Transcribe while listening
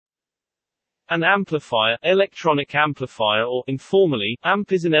An amplifier, electronic amplifier or, informally,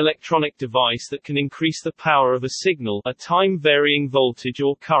 amp is an electronic device that can increase the power of a signal, a time-varying voltage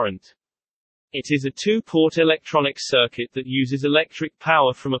or current. It is a two-port electronic circuit that uses electric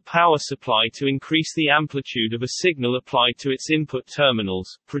power from a power supply to increase the amplitude of a signal applied to its input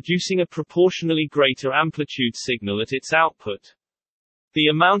terminals, producing a proportionally greater amplitude signal at its output. The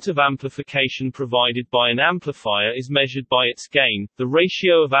amount of amplification provided by an amplifier is measured by its gain, the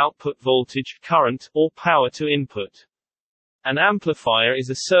ratio of output voltage, current, or power to input. An amplifier is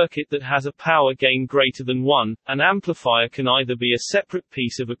a circuit that has a power gain greater than 1. An amplifier can either be a separate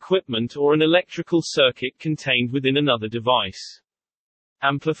piece of equipment or an electrical circuit contained within another device.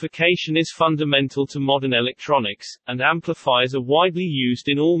 Amplification is fundamental to modern electronics, and amplifiers are widely used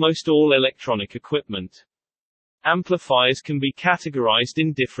in almost all electronic equipment. Amplifiers can be categorized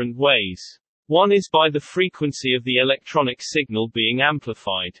in different ways. One is by the frequency of the electronic signal being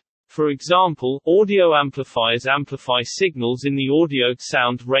amplified. For example, audio amplifiers amplify signals in the audio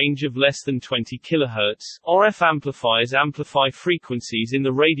sound range of less than 20 kHz. RF amplifiers amplify frequencies in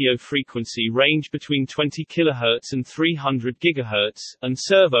the radio frequency range between 20 kHz and 300 GHz, and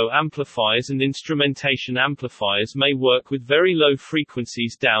servo amplifiers and instrumentation amplifiers may work with very low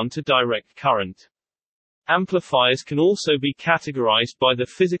frequencies down to direct current. Amplifiers can also be categorized by the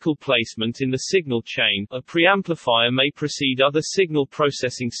physical placement in the signal chain. A preamplifier may precede other signal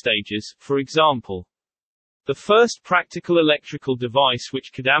processing stages, for example. The first practical electrical device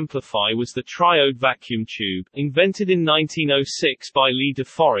which could amplify was the triode vacuum tube, invented in 1906 by Lee de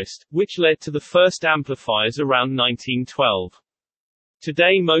Forest, which led to the first amplifiers around 1912.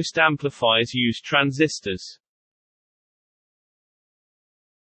 Today most amplifiers use transistors.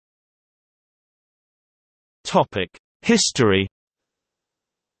 History.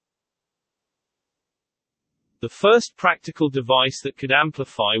 The first practical device that could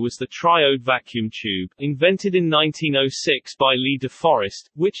amplify was the triode vacuum tube, invented in 1906 by Lee de Forest,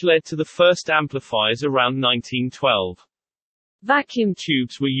 which led to the first amplifiers around 1912. Vacuum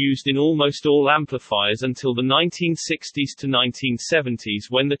tubes were used in almost all amplifiers until the 1960s to 1970s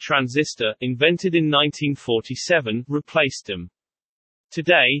when the transistor, invented in 1947, replaced them.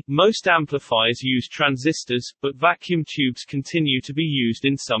 Today, most amplifiers use transistors, but vacuum tubes continue to be used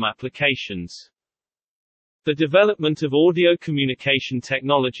in some applications. The development of audio communication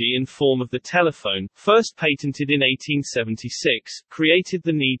technology in form of the telephone, first patented in 1876, created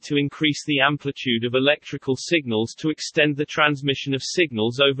the need to increase the amplitude of electrical signals to extend the transmission of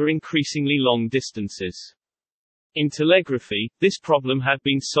signals over increasingly long distances. In telegraphy, this problem had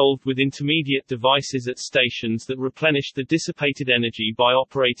been solved with intermediate devices at stations that replenished the dissipated energy by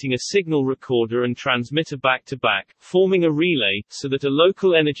operating a signal recorder and transmitter back-to-back, forming a relay, so that a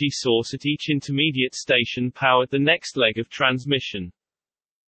local energy source at each intermediate station powered the next leg of transmission.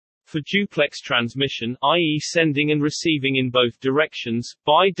 For duplex transmission, i.e. sending and receiving in both directions,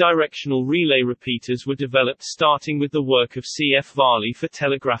 bi-directional relay repeaters were developed starting with the work of C.F. Varley for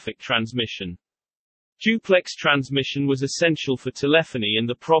telegraphic transmission. Duplex transmission was essential for telephony and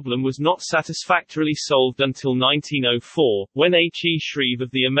the problem was not satisfactorily solved until 1904, when H. E. Shreve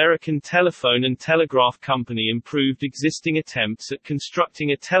of the American Telephone and Telegraph Company improved existing attempts at constructing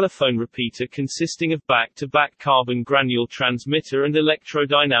a telephone repeater consisting of back-to-back carbon granule transmitter and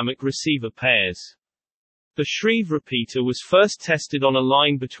electrodynamic receiver pairs. The Shreve repeater was first tested on a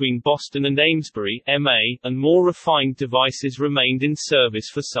line between Boston and Amesbury, MA, and more refined devices remained in service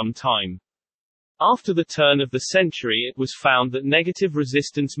for some time. After the turn of the century it was found that negative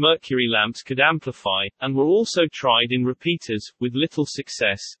resistance mercury lamps could amplify, and were also tried in repeaters, with little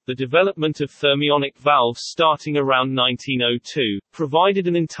success. The development of thermionic valves starting around 1902, provided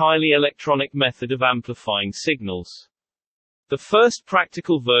an entirely electronic method of amplifying signals. The first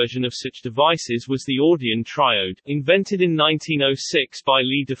practical version of such devices was the Audion triode, invented in 1906 by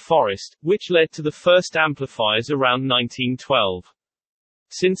Lee de Forest, which led to the first amplifiers around 1912.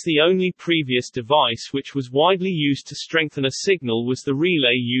 Since the only previous device which was widely used to strengthen a signal was the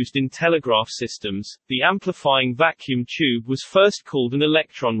relay used in telegraph systems, the amplifying vacuum tube was first called an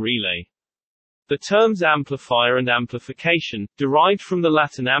electron relay. The terms amplifier and amplification, derived from the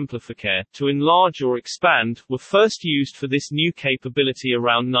Latin amplificare, to enlarge or expand, were first used for this new capability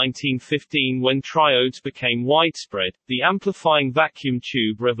around 1915 when triodes became widespread. The amplifying vacuum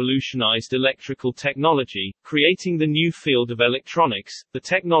tube revolutionized electrical technology, creating the new field of electronics, the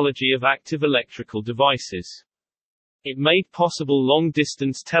technology of active electrical devices. It made possible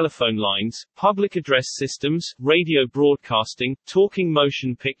long-distance telephone lines, public address systems, radio broadcasting, talking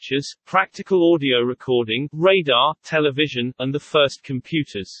motion pictures, practical audio recording, radar, television, and the first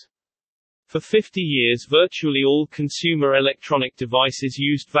computers. For 50 years virtually all consumer electronic devices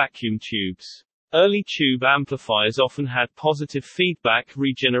used vacuum tubes. Early tube amplifiers often had positive feedback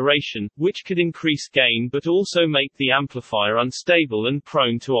regeneration, which could increase gain but also make the amplifier unstable and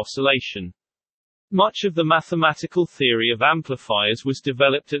prone to oscillation. Much of the mathematical theory of amplifiers was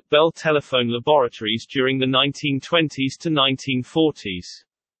developed at Bell Telephone Laboratories during the 1920s to 1940s.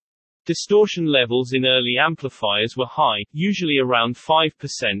 Distortion levels in early amplifiers were high, usually around 5%,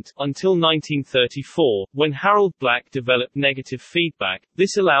 until 1934, when Harold Black developed negative feedback.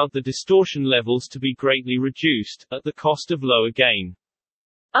 This allowed the distortion levels to be greatly reduced, at the cost of lower gain.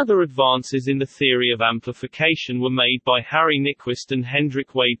 Other advances in the theory of amplification were made by Harry Nyquist and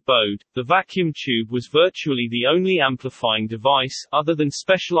Hendrik Wade Bode. The vacuum tube was virtually the only amplifying device, other than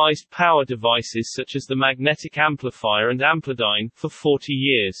specialized power devices such as the magnetic amplifier and amplidyne, for 40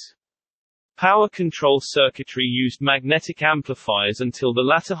 years. Power control circuitry used magnetic amplifiers until the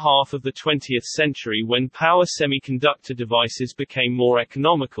latter half of the 20th century, when power semiconductor devices became more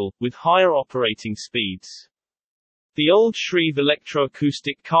economical, with higher operating speeds. The old Shreve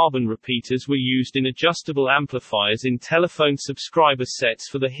electroacoustic carbon repeaters were used in adjustable amplifiers in telephone subscriber sets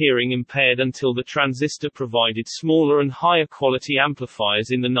for the hearing impaired until the transistor provided smaller and higher quality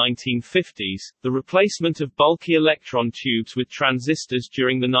amplifiers in the 1950s. The replacement of bulky electron tubes with transistors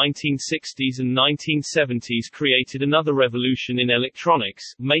during the 1960s and 1970s created another revolution in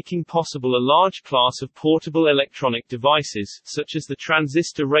electronics, making possible a large class of portable electronic devices, such as the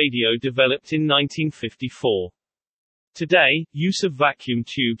transistor radio developed in 1954. Today, use of vacuum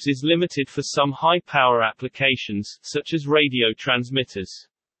tubes is limited for some high-power applications, such as radio transmitters.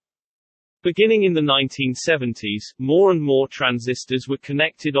 Beginning in the 1970s, more and more transistors were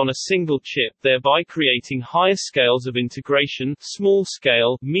connected on a single chip, thereby creating higher scales of integration, small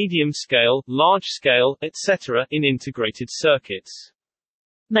scale, medium scale, large scale, etc., in integrated circuits.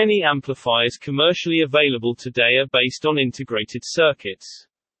 Many amplifiers commercially available today are based on integrated circuits.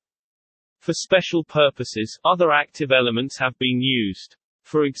 For special purposes, other active elements have been used.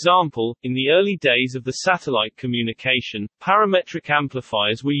 For example, in the early days of the satellite communication, parametric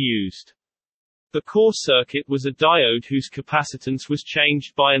amplifiers were used. The core circuit was a diode whose capacitance was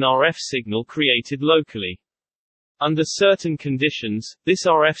changed by an RF signal created locally. Under certain conditions, this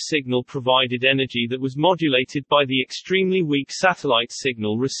RF signal provided energy that was modulated by the extremely weak satellite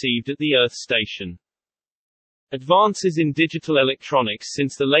signal received at the Earth station. Advances in digital electronics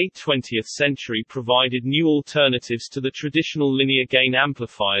since the late 20th century provided new alternatives to the traditional linear gain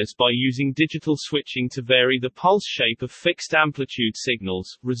amplifiers by using digital switching to vary the pulse shape of fixed amplitude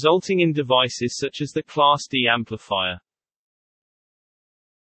signals, resulting in devices such as the Class D amplifier.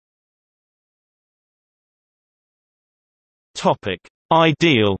 Topic: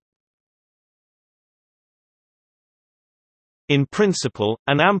 Ideal. In principle,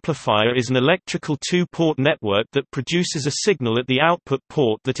 an amplifier is an electrical two-port network that produces a signal at the output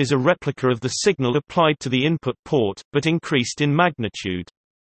port that is a replica of the signal applied to the input port, but increased in magnitude.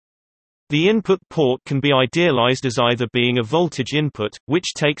 The input port can be idealized as either being a voltage input,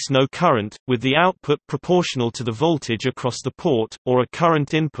 which takes no current, with the output proportional to the voltage across the port, or a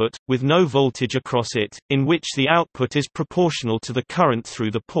current input, with no voltage across it, in which the output is proportional to the current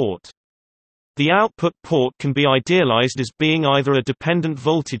through the port. The output port can be idealized as being either a dependent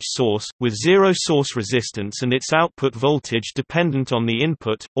voltage source, with zero source resistance and its output voltage dependent on the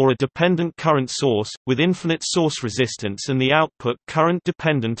input, or a dependent current source, with infinite source resistance and the output current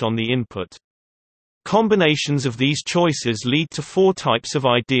dependent on the input. Combinations of these choices lead to four types of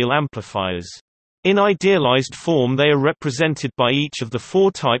ideal amplifiers. In idealized form they are represented by each of the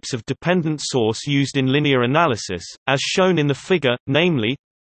four types of dependent source used in linear analysis, as shown in the figure, namely,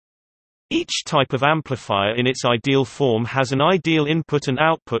 each type of amplifier in its ideal form has an ideal input and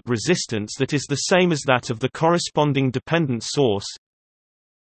output resistance that is the same as that of the corresponding dependent source.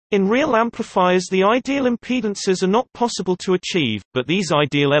 In real amplifiers the ideal impedances are not possible to achieve, but these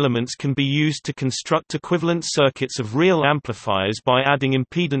ideal elements can be used to construct equivalent circuits of real amplifiers by adding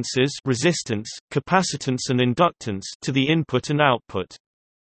impedances, resistance, capacitance and inductance to the input and output.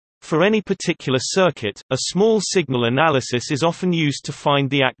 For any particular circuit, a small signal analysis is often used to find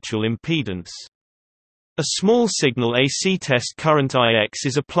the actual impedance. A small signal AC test current Ix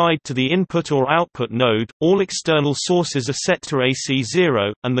is applied to the input or output node, all external sources are set to AC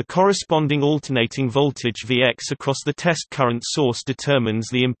 0, and the corresponding alternating voltage Vx across the test current source determines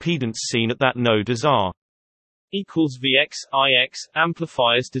the impedance seen at that node as R. Equals Vx, Ix.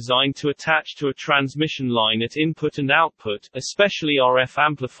 Amplifiers designed to attach to a transmission line at input and output, especially RF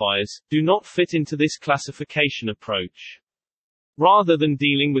amplifiers, do not fit into this classification approach. Rather than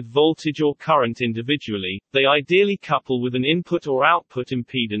dealing with voltage or current individually, they ideally couple with an input or output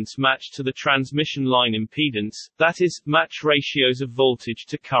impedance matched to the transmission line impedance, that is, match ratios of voltage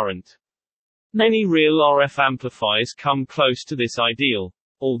to current. Many real RF amplifiers come close to this ideal.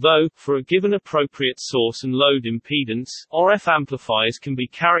 Although, for a given appropriate source and load impedance, RF amplifiers can be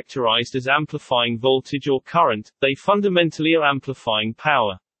characterized as amplifying voltage or current, they fundamentally are amplifying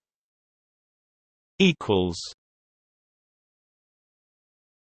power.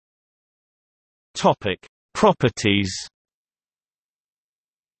 Topic: Properties.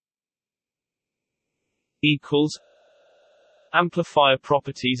 Amplifier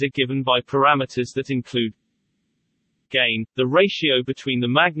properties are given by parameters that include gain, the ratio between the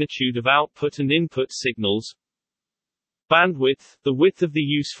magnitude of output and input signals, bandwidth, the width of the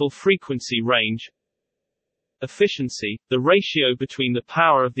useful frequency range, efficiency, the ratio between the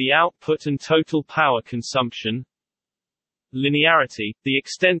power of the output and total power consumption, linearity, the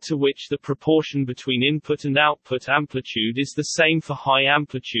extent to which the proportion between input and output amplitude is the same for high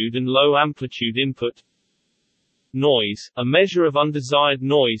amplitude and low amplitude input, noise, a measure of undesired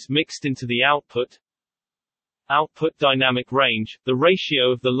noise mixed into the output, output dynamic range, the ratio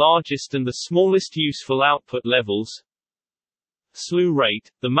of the largest and the smallest useful output levels, slew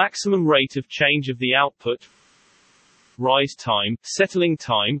rate, the maximum rate of change of the output, rise time, settling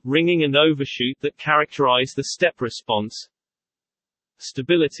time, ringing and overshoot that characterize the step response,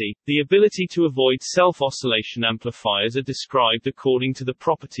 stability, the ability to avoid self-oscillation. Amplifiers are described according to the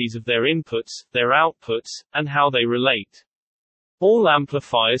properties of their inputs, their outputs, and how they relate. All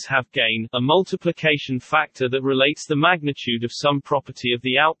amplifiers have gain, a multiplication factor that relates the magnitude of some property of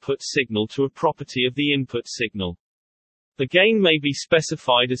the output signal to a property of the input signal. The gain may be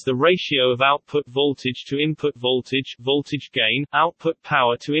specified as the ratio of output voltage to input voltage, voltage gain, output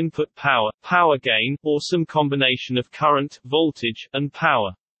power to input power, power gain, or some combination of current, voltage, and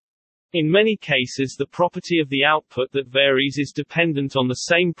power. In many cases the property of the output that varies is dependent on the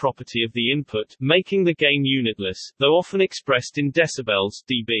same property of the input, making the gain unitless, though often expressed in decibels,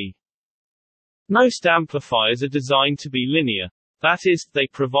 dB. Most amplifiers are designed to be linear. That is, they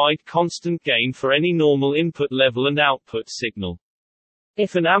provide constant gain for any normal input level and output signal.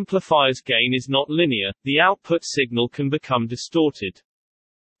 If an amplifier's gain is not linear, the output signal can become distorted.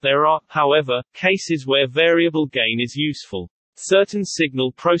 There are, however, cases where variable gain is useful. Certain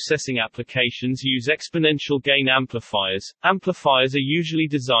signal processing applications use exponential gain amplifiers. Amplifiers are usually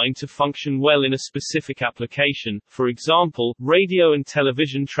designed to function well in a specific application, for example, radio and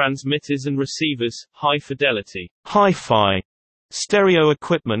television transmitters and receivers, high fidelity, hi-fi stereo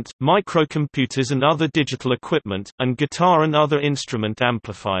equipment, microcomputers and other digital equipment, and guitar and other instrument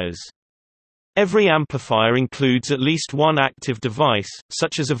amplifiers. Every amplifier includes at least one active device,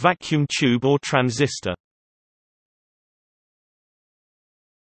 such as a vacuum tube or transistor.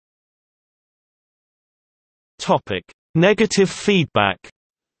 Topic: Negative feedback.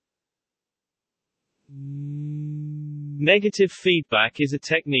 Negative feedback is a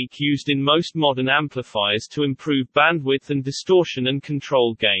technique used in most modern amplifiers to improve bandwidth and distortion and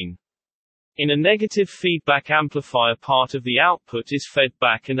control gain. In a negative feedback amplifier, part of the output is fed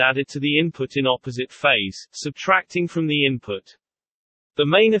back and added to the input in opposite phase, subtracting from the input. The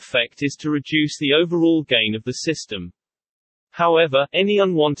main effect is to reduce the overall gain of the system. However, any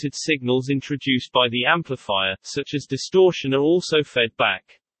unwanted signals introduced by the amplifier, such as distortion, are also fed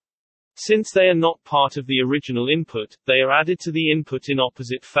back. Since they are not part of the original input, they are added to the input in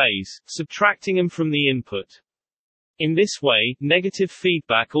opposite phase, subtracting them from the input. In this way, negative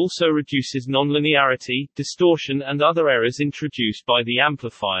feedback also reduces nonlinearity, distortion and other errors introduced by the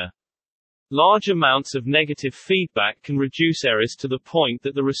amplifier. Large amounts of negative feedback can reduce errors to the point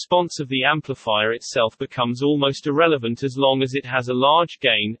that the response of the amplifier itself becomes almost irrelevant as long as it has a large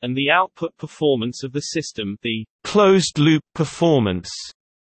gain, and the output performance of the system, the closed-loop performance,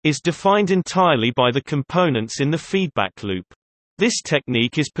 is defined entirely by the components in the feedback loop. This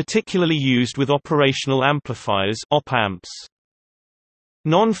technique is particularly used with operational amplifiers, op-amps.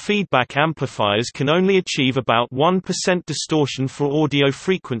 Non-feedback amplifiers can only achieve about 1% distortion for audio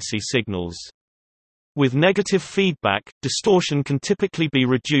frequency signals. With negative feedback, distortion can typically be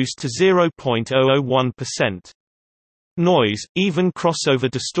reduced to 0.001%. Noise, even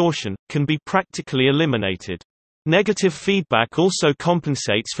crossover distortion, can be practically eliminated. Negative feedback also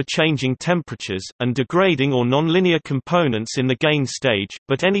compensates for changing temperatures, and degrading or nonlinear components in the gain stage,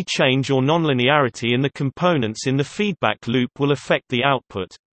 but any change or nonlinearity in the components in the feedback loop will affect the output.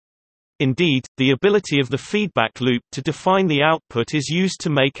 Indeed, the ability of the feedback loop to define the output is used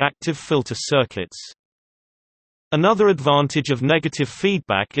to make active filter circuits. Another advantage of negative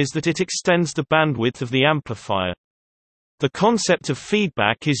feedback is that it extends the bandwidth of the amplifier. The concept of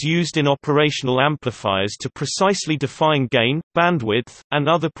feedback is used in operational amplifiers to precisely define gain, bandwidth, and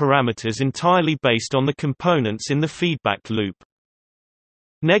other parameters entirely based on the components in the feedback loop.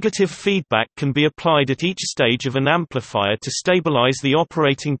 Negative feedback can be applied at each stage of an amplifier to stabilize the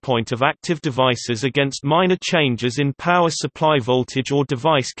operating point of active devices against minor changes in power supply voltage or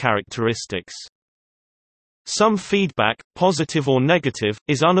device characteristics. Some feedback, positive or negative,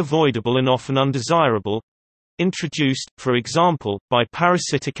 is unavoidable and often undesirable, introduced, for example, by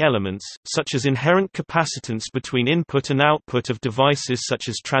parasitic elements, such as inherent capacitance between input and output of devices such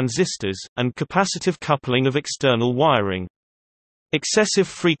as transistors, and capacitive coupling of external wiring. Excessive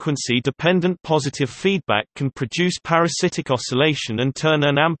frequency-dependent positive feedback can produce parasitic oscillation and turn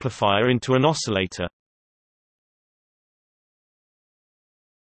an amplifier into an oscillator.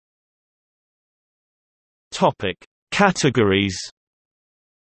 Categories.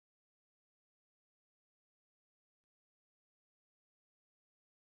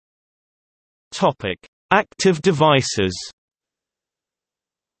 Active devices.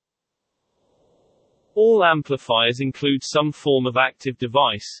 All amplifiers include some form of active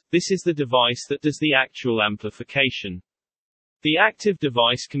device. This is the device that does the actual amplification. The active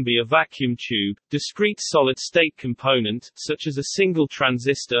device can be a vacuum tube, discrete solid-state component, such as a single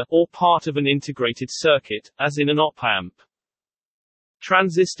transistor, or part of an integrated circuit, as in an op-amp.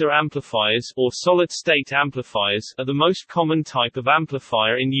 Transistor amplifiers, or solid-state amplifiers, are the most common type of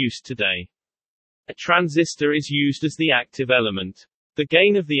amplifier in use today. A transistor is used as the active element. The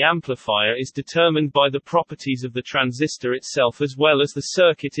gain of the amplifier is determined by the properties of the transistor itself as well as the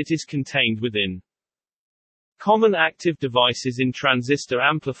circuit it is contained within. Common active devices in transistor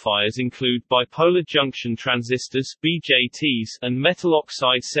amplifiers include bipolar junction transistors (BJTs) and metal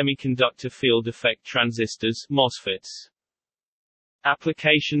oxide semiconductor field effect transistors (MOSFETs).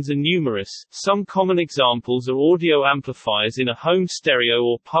 Applications are numerous. Some common examples are audio amplifiers in a home stereo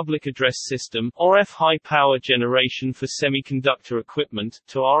or public address system, RF high power generation for semiconductor equipment,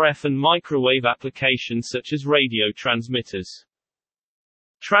 to RF and microwave applications such as radio transmitters.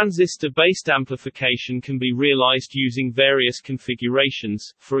 Transistor-based amplification can be realized using various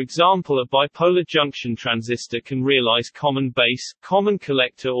configurations. For example, a bipolar junction transistor can realize common base, common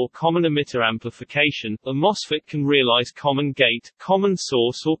collector or common emitter amplification. A MOSFET can realize common gate, common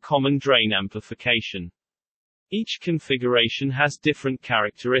source or common drain amplification. Each configuration has different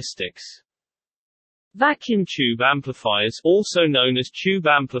characteristics. Vacuum tube amplifiers, also known as tube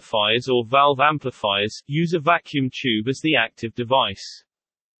amplifiers or valve amplifiers, use a vacuum tube as the active device.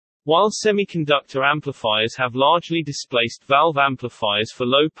 While semiconductor amplifiers have largely displaced valve amplifiers for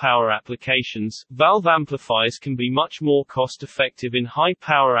low-power applications, valve amplifiers can be much more cost-effective in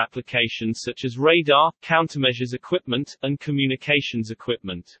high-power applications such as radar, countermeasures equipment, and communications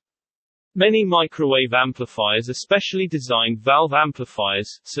equipment. Many microwave amplifiers are specially designed valve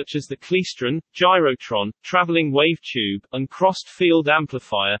amplifiers, such as the klystron, gyrotron, traveling wave tube, and crossed-field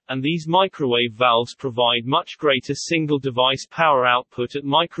amplifier, and these microwave valves provide much greater single-device power output at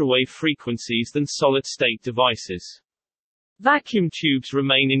microwave frequencies than solid-state devices. Vacuum tubes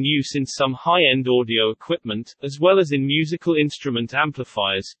remain in use in some high-end audio equipment, as well as in musical instrument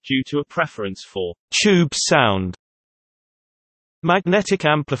amplifiers, due to a preference for tube sound. Magnetic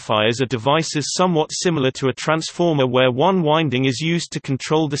amplifiers are devices somewhat similar to a transformer where one winding is used to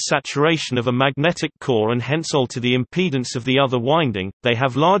control the saturation of a magnetic core and hence alter the impedance of the other winding. They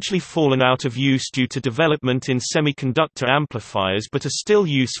have largely fallen out of use due to development in semiconductor amplifiers but are still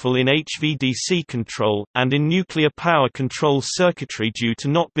useful in HVDC control, and in nuclear power control circuitry due to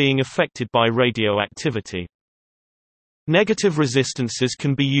not being affected by radioactivity. Negative resistances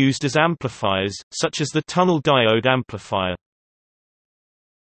can be used as amplifiers, such as the tunnel diode amplifier.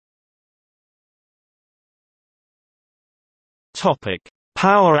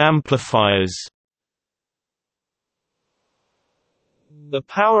 Power amplifiers. The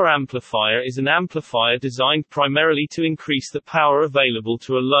power amplifier is an amplifier designed primarily to increase the power available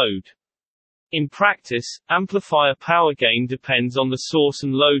to a load. In practice, amplifier power gain depends on the source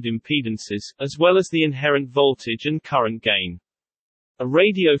and load impedances, as well as the inherent voltage and current gain. A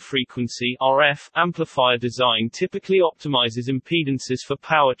radio frequency (RF) amplifier design typically optimizes impedances for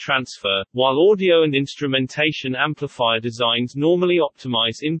power transfer, while audio and instrumentation amplifier designs normally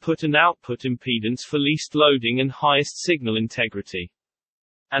optimize input and output impedance for least loading and highest signal integrity.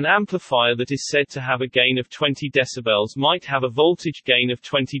 An amplifier that is said to have a gain of 20 dB might have a voltage gain of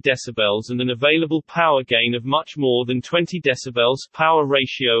 20 dB and an available power gain of much more than 20 dB, power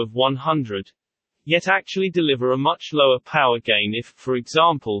ratio of 100. Yet actually deliver a much lower power gain if, for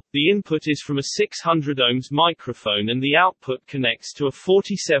example, the input is from a 600 ohms microphone and the output connects to a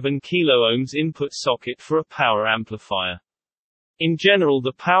 47 kΩ input socket for a power amplifier. In general,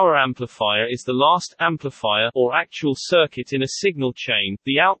 the power amplifier is the last amplifier or actual circuit in a signal chain,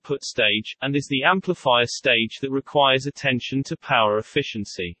 the output stage, and is the amplifier stage that requires attention to power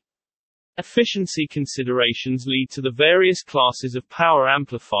efficiency. Efficiency considerations lead to the various classes of power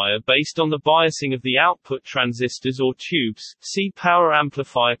amplifier based on the biasing of the output transistors or tubes. See power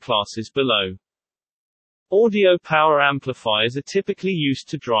amplifier classes below. Audio power amplifiers are typically used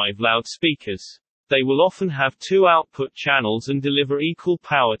to drive loudspeakers. They will often have two output channels and deliver equal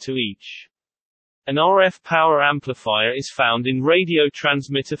power to each. An RF power amplifier is found in radio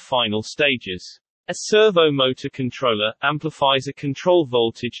transmitter final stages. A servo motor controller amplifies a control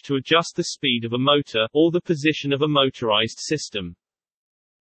voltage to adjust the speed of a motor, or the position of a motorized system.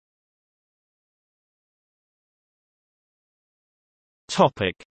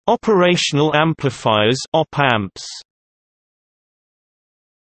 Topic: Operational amplifiers (op-amps).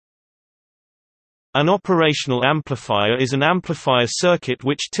 An operational amplifier is an amplifier circuit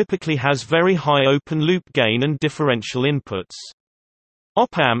which typically has very high open-loop gain and differential inputs.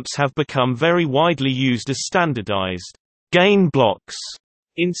 Op-amps have become very widely used as standardized gain blocks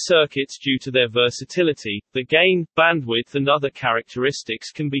in circuits due to their versatility. The gain, bandwidth and other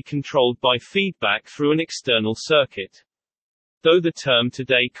characteristics can be controlled by feedback through an external circuit. Though the term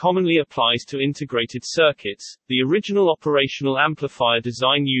today commonly applies to integrated circuits, the original operational amplifier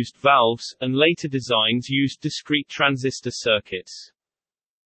design used valves, and later designs used discrete transistor circuits.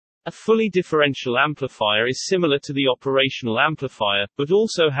 A fully differential amplifier is similar to the operational amplifier, but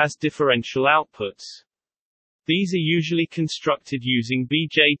also has differential outputs. These are usually constructed using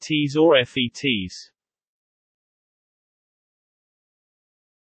BJTs or FETs.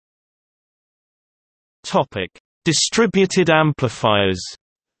 Topic: Distributed amplifiers.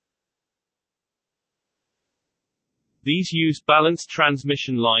 These use balanced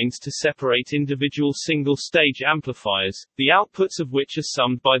transmission lines to separate individual single-stage amplifiers, the outputs of which are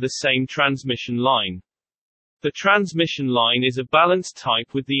summed by the same transmission line. The transmission line is a balanced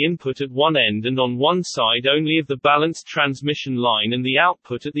type with the input at one end and on one side only of the balanced transmission line, and the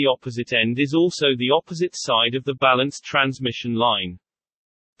output at the opposite end is also the opposite side of the balanced transmission line.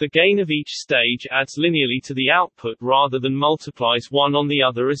 The gain of each stage adds linearly to the output rather than multiplies one on the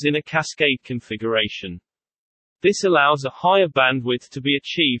other as in a cascade configuration. This allows a higher bandwidth to be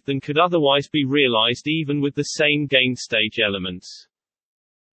achieved than could otherwise be realized even with the same gain stage elements.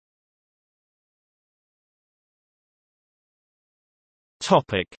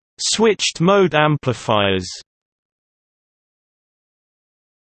 Topic: Switched mode amplifiers.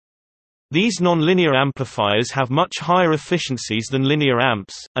 These nonlinear amplifiers have much higher efficiencies than linear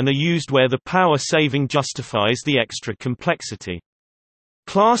amps, and are used where the power saving justifies the extra complexity.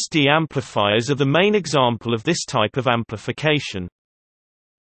 Class D amplifiers are the main example of this type of amplification.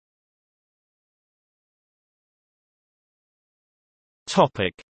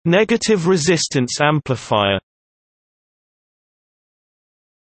 Topic: Negative resistance amplifier.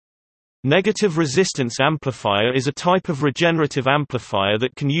 Negative resistance amplifier is a type of regenerative amplifier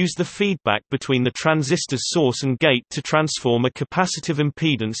that can use the feedback between the transistor's source and gate to transform a capacitive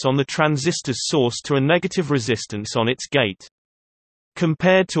impedance on the transistor's source to a negative resistance on its gate.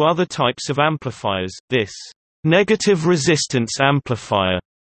 Compared to other types of amplifiers, this negative resistance amplifier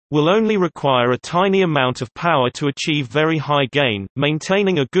will only require a tiny amount of power to achieve very high gain,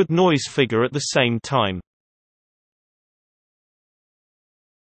 maintaining a good noise figure at the same time.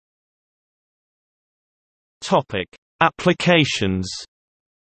 Topic: Applications.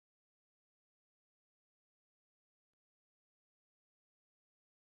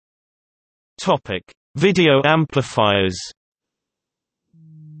 Topic: Video amplifiers.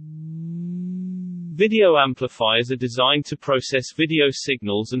 Video amplifiers are designed to process video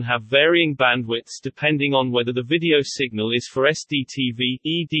signals and have varying bandwidths depending on whether the video signal is for SDTV,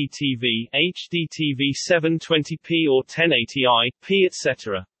 EDTV, HDTV 720p or 1080i, p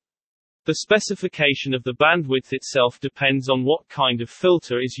etc. The specification of the bandwidth itself depends on what kind of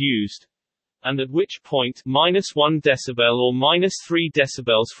filter is used, and at which point -1 decibel or -3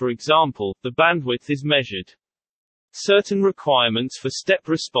 decibels for example, the bandwidth is measured. Certain requirements for step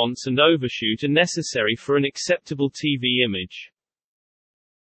response and overshoot are necessary for an acceptable TV image.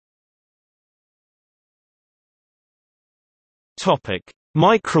 Topic: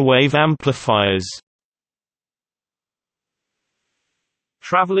 Microwave amplifiers.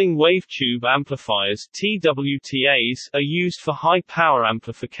 Traveling wave tube amplifiers (TWTAs) are used for high power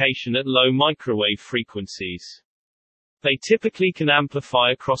amplification at low microwave frequencies. They typically can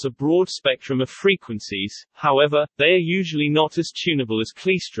amplify across a broad spectrum of frequencies, however, they are usually not as tunable as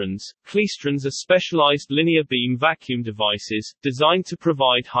klystrons. Klystrons are specialized linear beam vacuum devices, designed to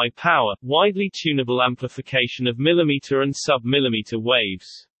provide high-power, widely tunable amplification of millimeter and sub-millimeter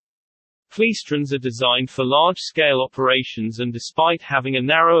waves. Klystrons are designed for large-scale operations and despite having a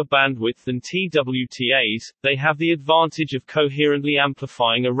narrower bandwidth than TWTAs, they have the advantage of coherently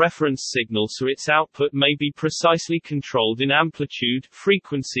amplifying a reference signal so its output may be precisely controlled in amplitude,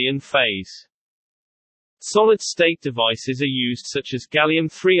 frequency and phase. Solid-state devices are used such as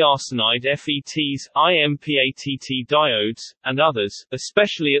gallium-3 arsenide FETs, IMPATT diodes, and others,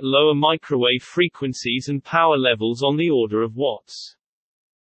 especially at lower microwave frequencies and power levels on the order of watts.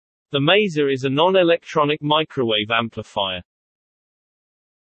 The Maser is a non-electronic microwave amplifier.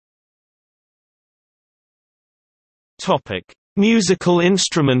 Topic: Musical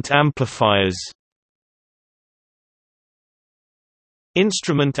instrument amplifiers.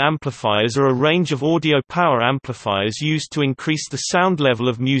 Instrument amplifiers are a range of audio power amplifiers used to increase the sound level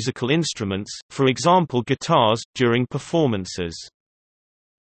of musical instruments, for example guitars, during performances.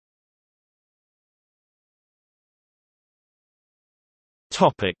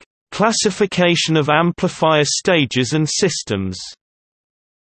 Topic: Classification of amplifier stages and systems.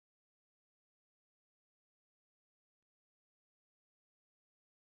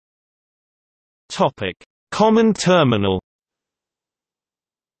 Topic: Common terminal.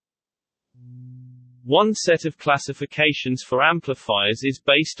 One set of classifications for amplifiers is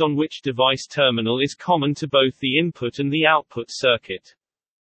based on which device terminal is common to both the input and the output circuit.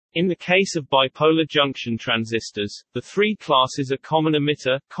 In the case of bipolar junction transistors, the three classes are common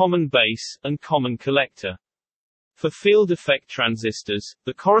emitter, common base, and common collector. For field effect transistors,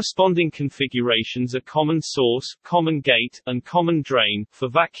 the corresponding configurations are common source, common gate, and common drain. For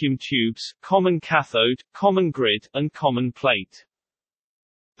vacuum tubes, common cathode, common grid, and common plate.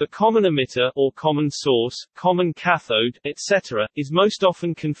 The common emitter or common source, common cathode, etc., is most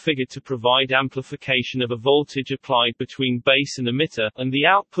often configured to provide amplification of a voltage applied between base and emitter, and the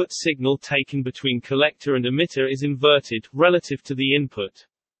output signal taken between collector and emitter is inverted, relative to the input.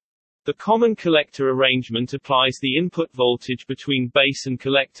 The common collector arrangement applies the input voltage between base and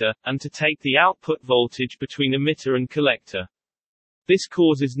collector, and to take the output voltage between emitter and collector. This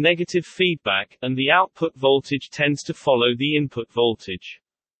causes negative feedback, and the output voltage tends to follow the input voltage.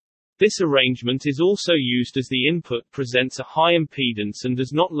 This arrangement is also used as the input presents a high impedance and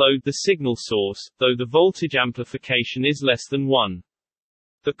does not load the signal source, though the voltage amplification is less than 1.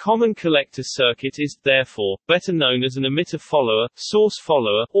 The common collector circuit is, therefore, better known as an emitter follower, source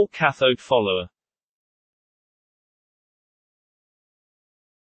follower, or cathode follower.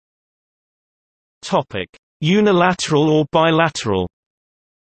 Topic: Unilateral or bilateral.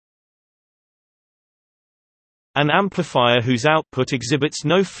 An amplifier whose output exhibits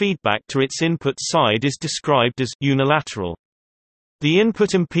no feedback to its input side is described as unilateral. The input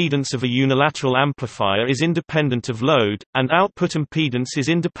impedance of a unilateral amplifier is independent of load, and output impedance is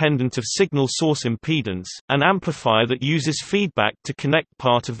independent of signal source impedance. An amplifier that uses feedback to connect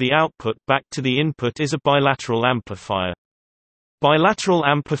part of the output back to the input is a bilateral amplifier. Bilateral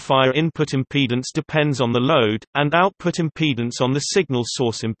amplifier input impedance depends on the load, and output impedance on the signal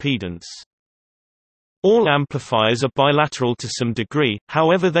source impedance. All amplifiers are bilateral to some degree,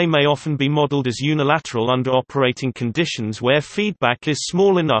 however they may often be modeled as unilateral under operating conditions where feedback is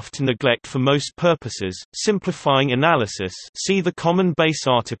small enough to neglect for most purposes. Simplifying analysis, see the common base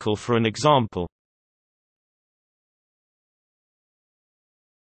article for an example.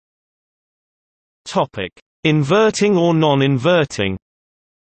 Topic: Inverting or non-inverting.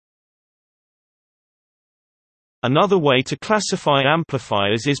 Another way to classify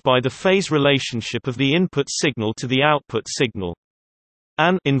amplifiers is by the phase relationship of the input signal to the output signal.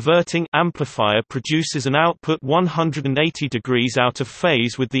 An inverting amplifier produces an output 180 degrees out of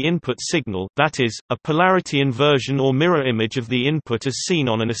phase with the input signal, that is, a polarity inversion or mirror image of the input as seen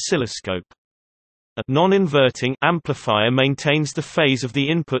on an oscilloscope. A non-inverting amplifier maintains the phase of the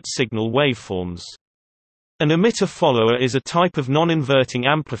input signal waveforms. An emitter follower is a type of non-inverting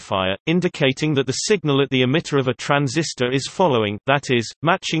amplifier, indicating that the signal at the emitter of a transistor is following, that is,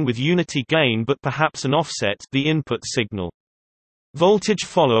 matching with unity gain but perhaps an offset, the input signal. Voltage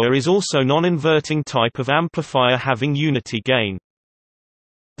follower is also non-inverting type of amplifier having unity gain.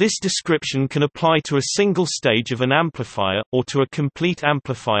 This description can apply to a single stage of an amplifier, or to a complete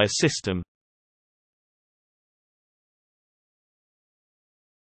amplifier system.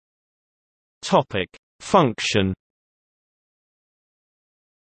 Function.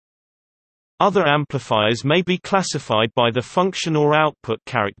 Other amplifiers may be classified by the function or output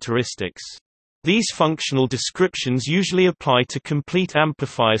characteristics. These functional descriptions usually apply to complete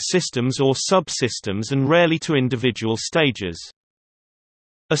amplifier systems or subsystems and rarely to individual stages.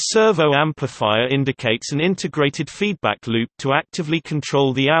 A servo amplifier indicates an integrated feedback loop to actively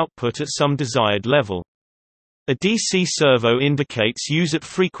control the output at some desired level. A DC servo indicates use at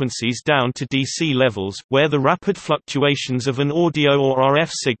frequencies down to DC levels, where the rapid fluctuations of an audio or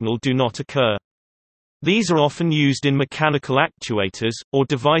RF signal do not occur. These are often used in mechanical actuators, or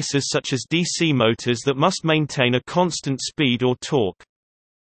devices such as DC motors that must maintain a constant speed or torque.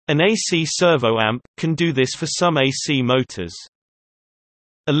 An AC servo amp can do this for some AC motors.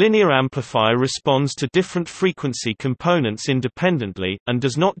 A linear amplifier responds to different frequency components independently, and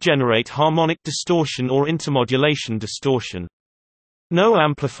does not generate harmonic distortion or intermodulation distortion. No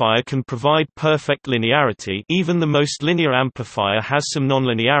amplifier can provide perfect linearity. Even the most linear amplifier has some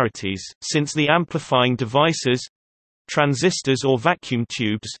nonlinearities, since the amplifying devices, transistors or vacuum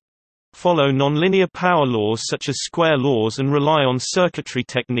tubes, follow nonlinear power laws such as square laws and rely on circuitry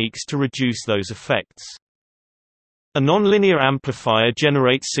techniques to reduce those effects. A nonlinear amplifier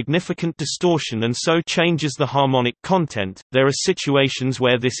generates significant distortion and so changes the harmonic content. There are situations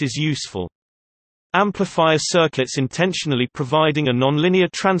where this is useful. Amplifier circuits intentionally providing a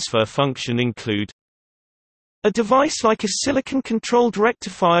nonlinear transfer function include a device like a silicon-controlled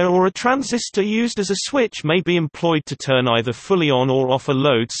rectifier or a transistor used as a switch may be employed to turn either fully on or off a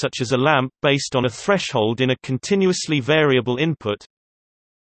load such as a lamp based on a threshold in a continuously variable input.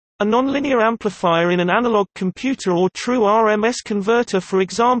 A nonlinear amplifier in an analog computer or true RMS converter, for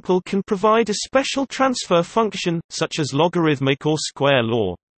example, can provide a special transfer function, such as logarithmic or square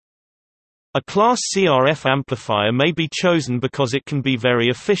law. A Class C RF amplifier may be chosen because it can be very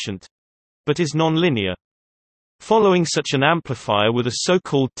efficient, but is nonlinear. Following such an amplifier with a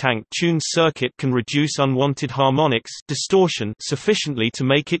so-called tank-tuned circuit can reduce unwanted harmonics distortion sufficiently to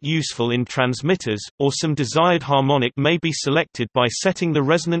make it useful in transmitters, or some desired harmonic may be selected by setting the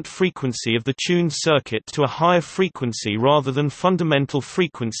resonant frequency of the tuned circuit to a higher frequency rather than fundamental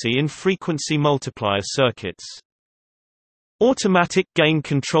frequency in frequency multiplier circuits. Automatic gain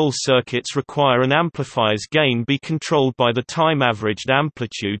control circuits require an amplifier's gain be controlled by the time-averaged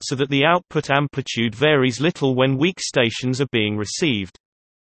amplitude so that the output amplitude varies little when weak stations are being received.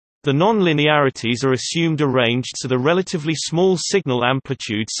 The non-linearities are assumed arranged so the relatively small signal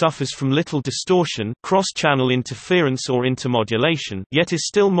amplitude suffers from little distortion, cross-channel interference or intermodulation, yet is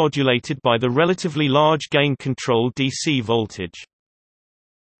still modulated by the relatively large gain control DC voltage.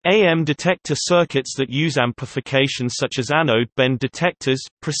 AM detector circuits that use amplification such as anode bend detectors,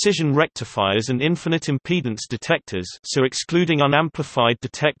 precision rectifiers and infinite impedance detectors, so excluding unamplified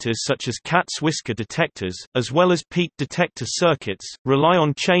detectors such as cat's whisker detectors, as well as peak detector circuits, rely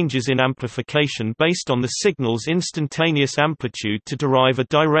on changes in amplification based on the signal's instantaneous amplitude to derive a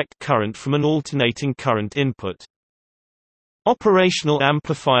direct current from an alternating current input. Operational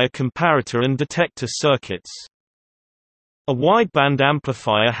amplifier comparator and detector circuits. A wideband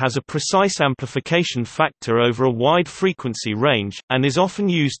amplifier has a precise amplification factor over a wide frequency range, and is often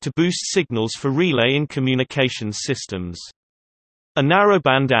used to boost signals for relay in communications systems. A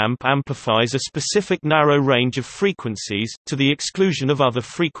narrowband amp amplifies a specific narrow range of frequencies, to the exclusion of other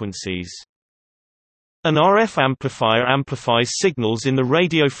frequencies. An RF amplifier amplifies signals in the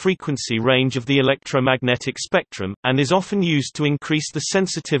radio frequency range of the electromagnetic spectrum, and is often used to increase the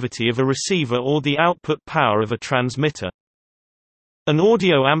sensitivity of a receiver or the output power of a transmitter. An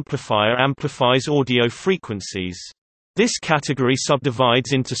audio amplifier amplifies audio frequencies. This category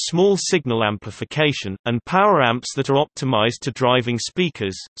subdivides into small signal amplification, and power amps that are optimized to driving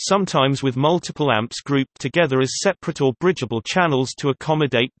speakers, sometimes with multiple amps grouped together as separate or bridgeable channels to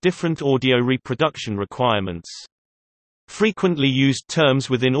accommodate different audio reproduction requirements. Frequently used terms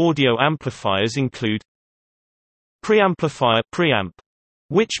within audio amplifiers include preamplifier preamp,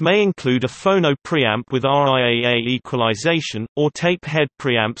 which may include a phono preamp with RIAA equalization, or tape head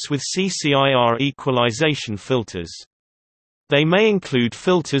preamps with CCIR equalization filters. They may include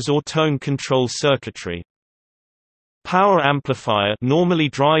filters or tone control circuitry. Power amplifier normally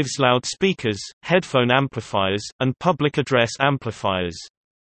drives loudspeakers, headphone amplifiers, and public address amplifiers.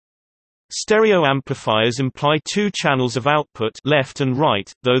 Stereo amplifiers imply two channels of output left and right,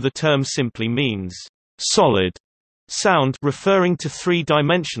 though the term simply means solid sound, referring to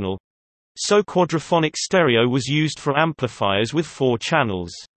three-dimensional. So quadraphonic stereo was used for amplifiers with 4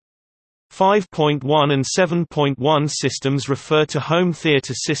 channels. 5.1 and 7.1 systems refer to home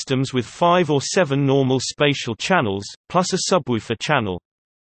theater systems with 5 or 7 normal spatial channels, plus a subwoofer channel.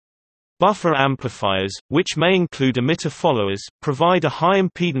 Buffer amplifiers, which may include emitter followers, provide a high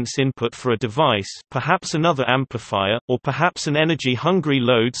impedance input for a device, perhaps another amplifier, or perhaps an energy-hungry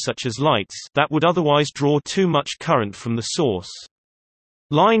load such as lights, that would otherwise draw too much current from the source.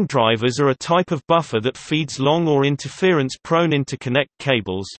 Line drivers are a type of buffer that feeds long or interference-prone interconnect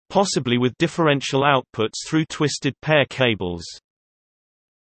cables, possibly with differential outputs through twisted pair cables.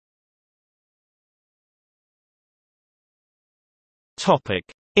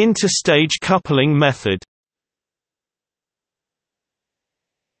 Interstage coupling method.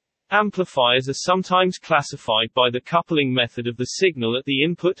 Amplifiers are sometimes classified by the coupling method of the signal at the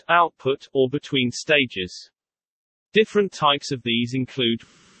input, output, or between stages. Different types of these include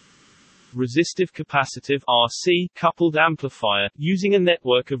resistive-capacitive (RC) coupled amplifier, using a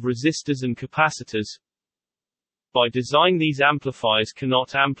network of resistors and capacitors. By design, these amplifiers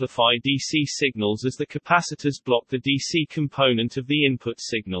cannot amplify DC signals as the capacitors block the DC component of the input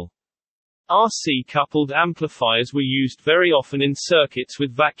signal. RC-coupled amplifiers were used very often in circuits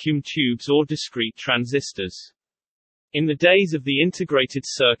with vacuum tubes or discrete transistors. In the days of the integrated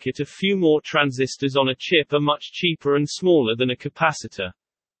circuit, a few more transistors on a chip are much cheaper and smaller than a capacitor.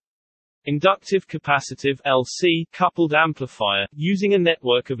 Inductive-capacitive (LC) coupled amplifier, using a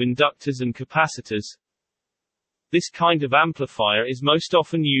network of inductors and capacitors. This kind of amplifier is most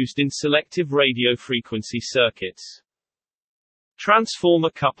often used in selective radio frequency circuits.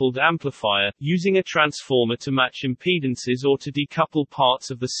 Transformer-coupled amplifier, using a transformer to match impedances or to decouple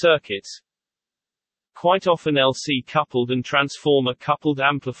parts of the circuits. Quite often LC-coupled and transformer-coupled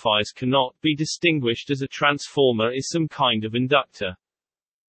amplifiers cannot be distinguished, as a transformer is some kind of inductor.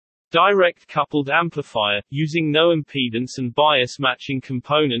 Direct coupled amplifier, using no impedance and bias matching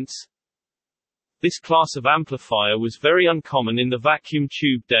components. This class of amplifier was very uncommon in the vacuum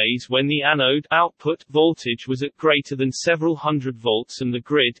tube days, when the anode output voltage was at greater than several hundred volts and the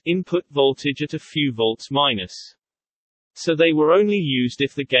grid input voltage at a few volts minus. So they were only used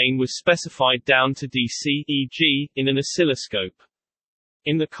if the gain was specified down to DC, e.g., in an oscilloscope.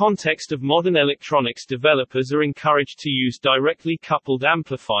 In the context of modern electronics, developers are encouraged to use directly coupled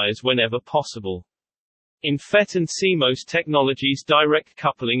amplifiers whenever possible. In FET and CMOS technologies, direct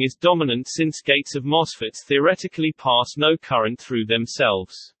coupling is dominant since gates of MOSFETs theoretically pass no current through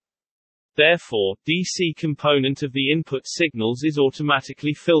themselves. Therefore, DC component of the input signals is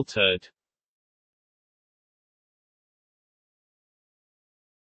automatically filtered.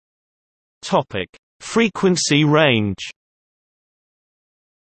 Topic: Frequency range.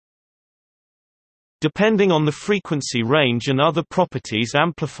 Depending on the frequency range and other properties,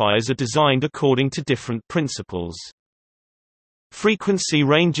 amplifiers are designed according to different principles. Frequency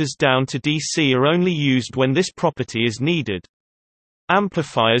ranges down to DC are only used when this property is needed.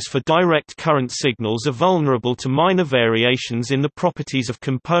 Amplifiers for direct current signals are vulnerable to minor variations in the properties of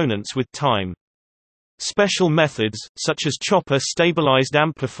components with time. Special methods, such as chopper-stabilized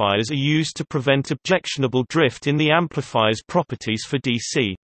amplifiers, are used to prevent objectionable drift in the amplifier's properties for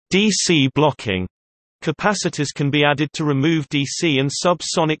DC blocking. Capacitors can be added to remove DC and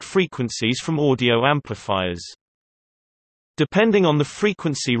subsonic frequencies from audio amplifiers. Depending on the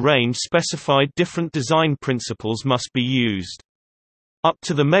frequency range specified, different design principles must be used. Up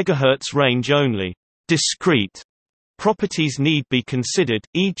to the megahertz range, only discrete properties need be considered,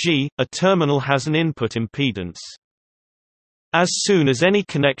 e.g., a terminal has an input impedance. As soon as any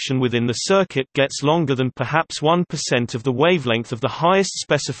connection within the circuit gets longer than perhaps 1% of the wavelength of the highest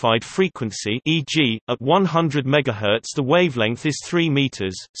specified frequency, e.g., at 100 MHz the wavelength is 3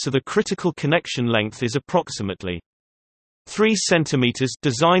 meters, so the critical connection length is approximately 3 cm.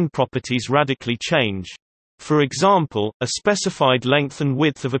 Design properties radically change. For example, a specified length and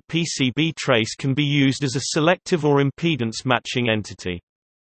width of a PCB trace can be used as a selective or impedance matching entity.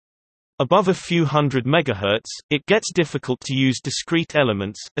 Above a few hundred megahertz, it gets difficult to use discrete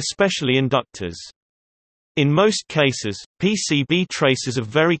elements, especially inductors. In most cases, PCB traces of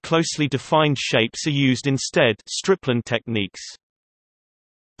very closely defined shapes are used instead, stripline techniques.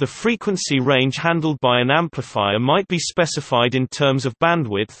 The frequency range handled by an amplifier might be specified in terms of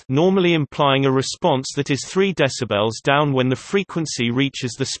bandwidth, normally implying a response that is 3 dB down when the frequency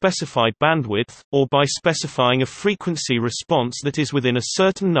reaches the specified bandwidth, or by specifying a frequency response that is within a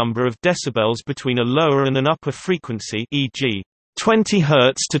certain number of decibels between a lower and an upper frequency, e.g., 20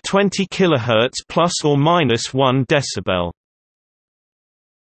 Hz to 20 kHz plus or minus 1 dB.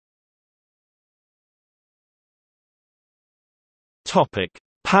 Topic: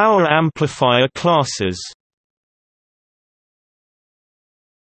 Power amplifier classes.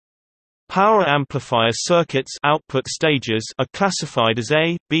 Power amplifier circuits output stages are classified as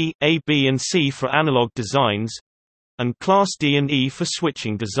A, B and C for analog designs, and Class D and E for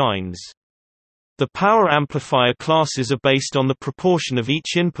switching designs. The power amplifier classes are based on the proportion of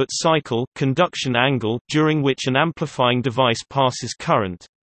each input cycle conduction angle during which an amplifying device passes current.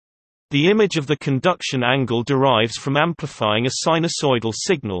 The image of the conduction angle derives from amplifying a sinusoidal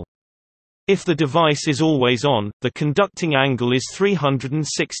signal. If the device is always on, the conducting angle is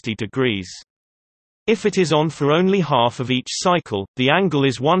 360 degrees. If it is on for only half of each cycle, the angle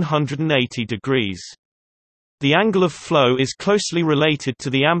is 180 degrees. The angle of flow is closely related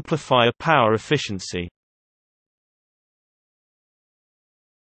to the amplifier power efficiency.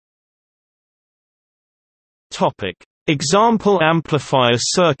 Topic: Example amplifier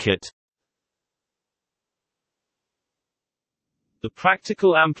circuit. The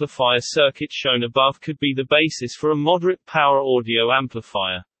practical amplifier circuit shown above could be the basis for a moderate power audio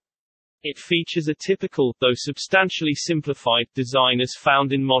amplifier. It features a typical, though substantially simplified, design as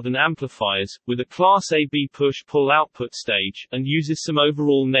found in modern amplifiers, with a Class AB push-pull output stage, and uses some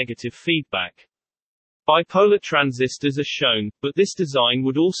overall negative feedback. Bipolar transistors are shown, but this design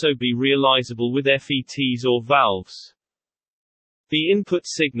would also be realizable with FETs or valves. The input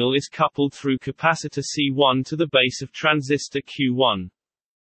signal is coupled through capacitor C1 to the base of transistor Q1.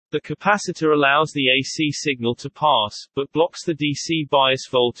 The capacitor allows the AC signal to pass, but blocks the DC bias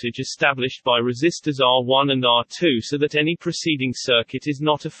voltage established by resistors R1 and R2 so that any preceding circuit is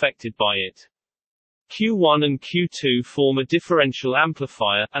not affected by it. Q1 and Q2 form a differential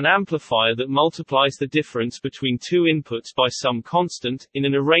amplifier, an amplifier that multiplies the difference between two inputs by some constant, in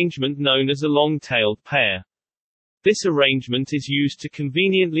an arrangement known as a long-tailed pair. This arrangement is used to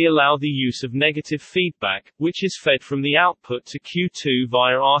conveniently allow the use of negative feedback, which is fed from the output to Q2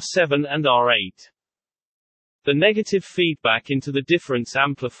 via R7 and R8. The negative feedback into the difference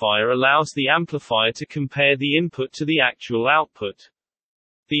amplifier allows the amplifier to compare the input to the actual output.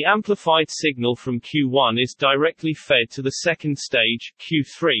 The amplified signal from Q1 is directly fed to the second stage,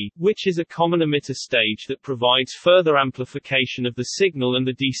 Q3, which is a common emitter stage that provides further amplification of the signal and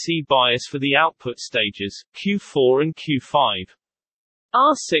the DC bias for the output stages, Q4 and Q5.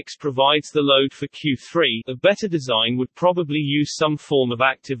 R6 provides the load for Q3. A better design would probably use some form of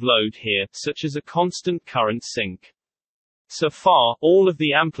active load here, such as a constant current sink. So far, all of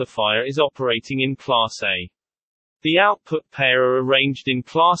the amplifier is operating in Class A. The output pair are arranged in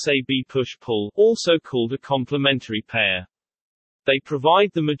Class AB push-pull, also called a complementary pair. They provide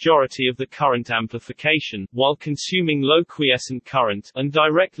the majority of the current amplification, while consuming low quiescent current, and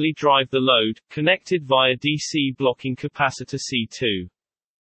directly drive the load, connected via DC blocking capacitor C2.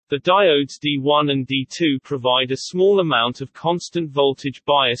 The diodes D1 and D2 provide a small amount of constant voltage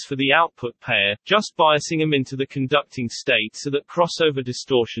bias for the output pair, just biasing them into the conducting state so that crossover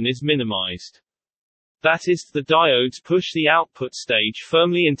distortion is minimized. That is, the diodes push the output stage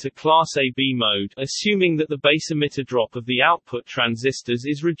firmly into Class AB mode, assuming that the base emitter drop of the output transistors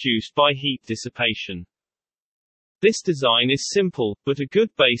is reduced by heat dissipation. This design is simple, but a good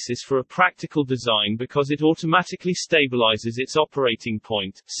basis for a practical design because it automatically stabilizes its operating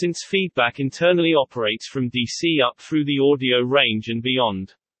point, since feedback internally operates from DC up through the audio range and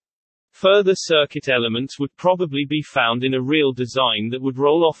beyond. Further circuit elements would probably be found in a real design that would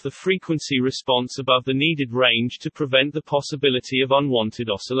roll off the frequency response above the needed range to prevent the possibility of unwanted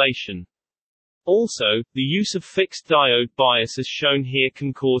oscillation. Also, the use of fixed diode bias as shown here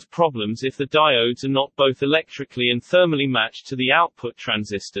can cause problems if the diodes are not both electrically and thermally matched to the output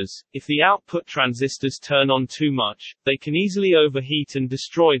transistors. If the output transistors turn on too much, they can easily overheat and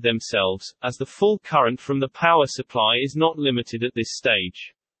destroy themselves, as the full current from the power supply is not limited at this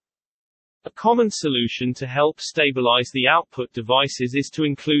stage. A common solution to help stabilize the output devices is to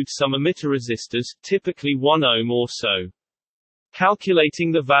include some emitter resistors, typically 1 ohm or so.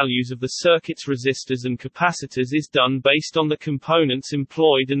 Calculating the values of the circuit's resistors and capacitors is done based on the components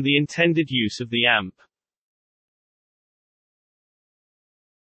employed and the intended use of the amp.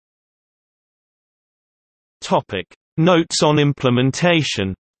 Topic: Notes on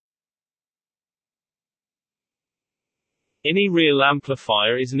implementation. Any real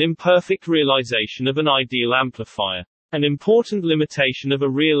amplifier is an imperfect realization of an ideal amplifier. An important limitation of a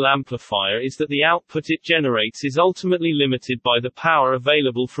real amplifier is that the output it generates is ultimately limited by the power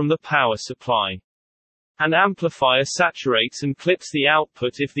available from the power supply. An amplifier saturates and clips the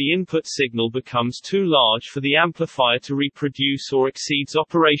output if the input signal becomes too large for the amplifier to reproduce or exceeds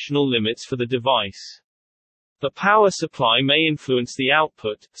operational limits for the device. The power supply may influence the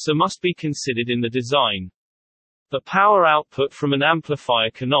output, so must be considered in the design. The power output from an amplifier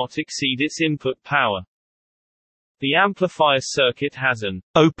cannot exceed its input power. The amplifier circuit has an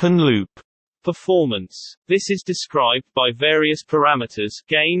open loop Performance. This is described by various parameters: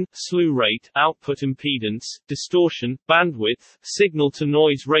 gain, slew rate, output impedance, distortion, bandwidth,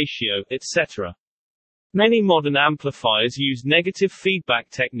 signal-to-noise ratio, etc. Many modern amplifiers use negative feedback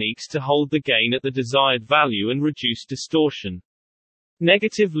techniques to hold the gain at the desired value and reduce distortion.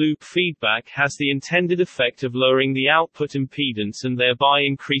 Negative loop feedback has the intended effect of lowering the output impedance and thereby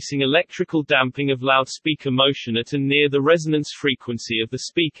increasing electrical damping of loudspeaker motion at and near the resonance frequency of the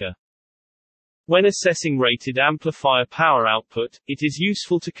speaker. When assessing rated amplifier power output, it is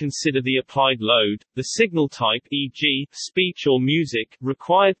useful to consider the applied load, the signal type e.g., speech or music,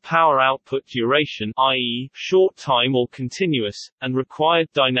 required power output duration i.e., short time or continuous, and required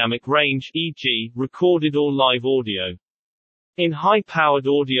dynamic range e.g., recorded or live audio. In high-powered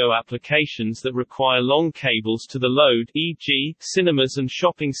audio applications that require long cables to the load, e.g., cinemas and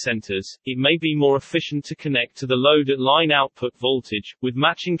shopping centers, it may be more efficient to connect to the load at line output voltage, with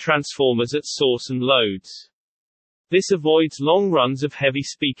matching transformers at source and loads. This avoids long runs of heavy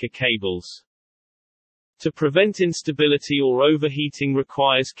speaker cables. To prevent instability or overheating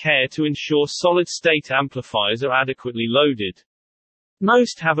requires care to ensure solid-state amplifiers are adequately loaded.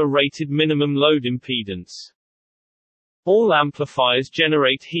 Most have a rated minimum load impedance. All amplifiers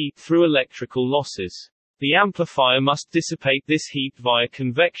generate heat through electrical losses. The amplifier must dissipate this heat via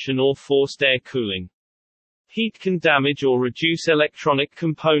convection or forced air cooling. Heat can damage or reduce electronic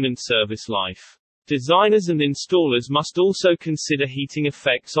component service life. Designers and installers must also consider heating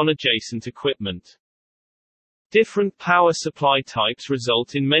effects on adjacent equipment. Different power supply types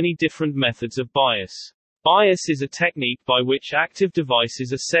result in many different methods of bias. Bias is a technique by which active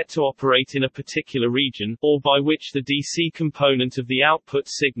devices are set to operate in a particular region, or by which the DC component of the output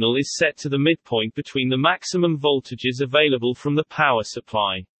signal is set to the midpoint between the maximum voltages available from the power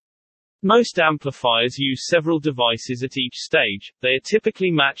supply. Most amplifiers use several devices at each stage. They are typically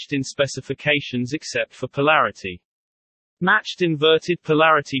matched in specifications except for polarity. Matched inverted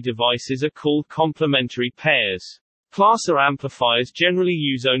polarity devices are called complementary pairs. Class A amplifiers generally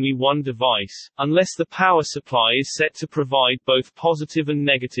use only one device, unless the power supply is set to provide both positive and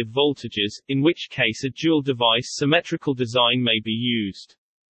negative voltages, in which case a dual-device symmetrical design may be used.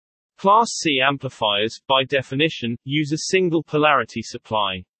 Class C amplifiers, by definition, use a single polarity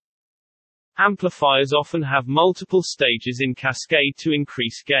supply. Amplifiers often have multiple stages in cascade to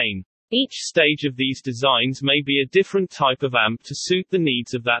increase gain. Each stage of these designs may be a different type of amp to suit the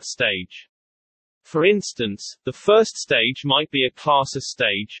needs of that stage. For instance, the first stage might be a Class A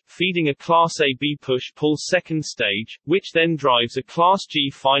stage, feeding a Class AB push-pull second stage, which then drives a Class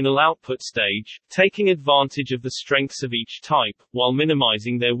G final output stage, taking advantage of the strengths of each type, while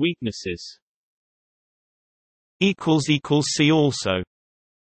minimizing their weaknesses. See also